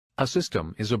A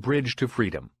system is a bridge to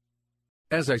freedom.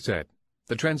 As I said,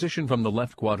 the transition from the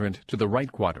left quadrant to the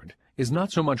right quadrant is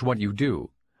not so much what you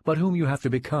do, but whom you have to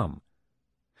become.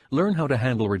 Learn how to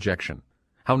handle rejection,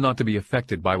 how not to be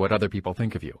affected by what other people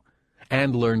think of you,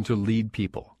 and learn to lead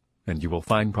people, and you will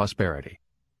find prosperity.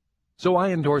 So I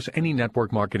endorse any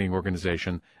network marketing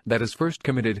organization that is first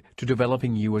committed to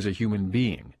developing you as a human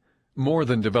being, more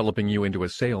than developing you into a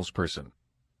salesperson.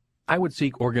 I would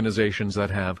seek organizations that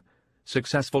have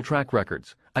successful track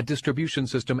records, a distribution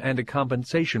system and a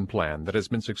compensation plan that has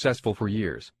been successful for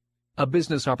years, a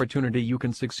business opportunity you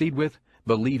can succeed with,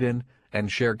 believe in,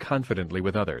 and share confidently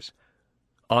with others,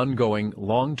 ongoing,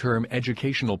 long-term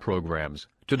educational programs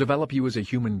to develop you as a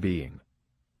human being.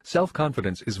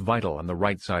 Self-confidence is vital on the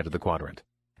right side of the quadrant,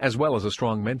 as well as a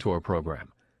strong mentor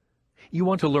program. You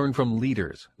want to learn from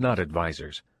leaders, not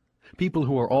advisors, people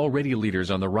who are already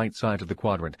leaders on the right side of the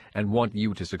quadrant and want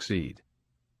you to succeed.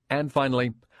 And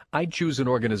finally, I'd choose an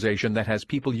organization that has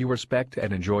people you respect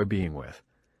and enjoy being with.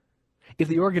 If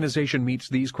the organization meets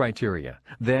these criteria,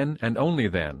 then and only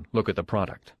then look at the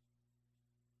product.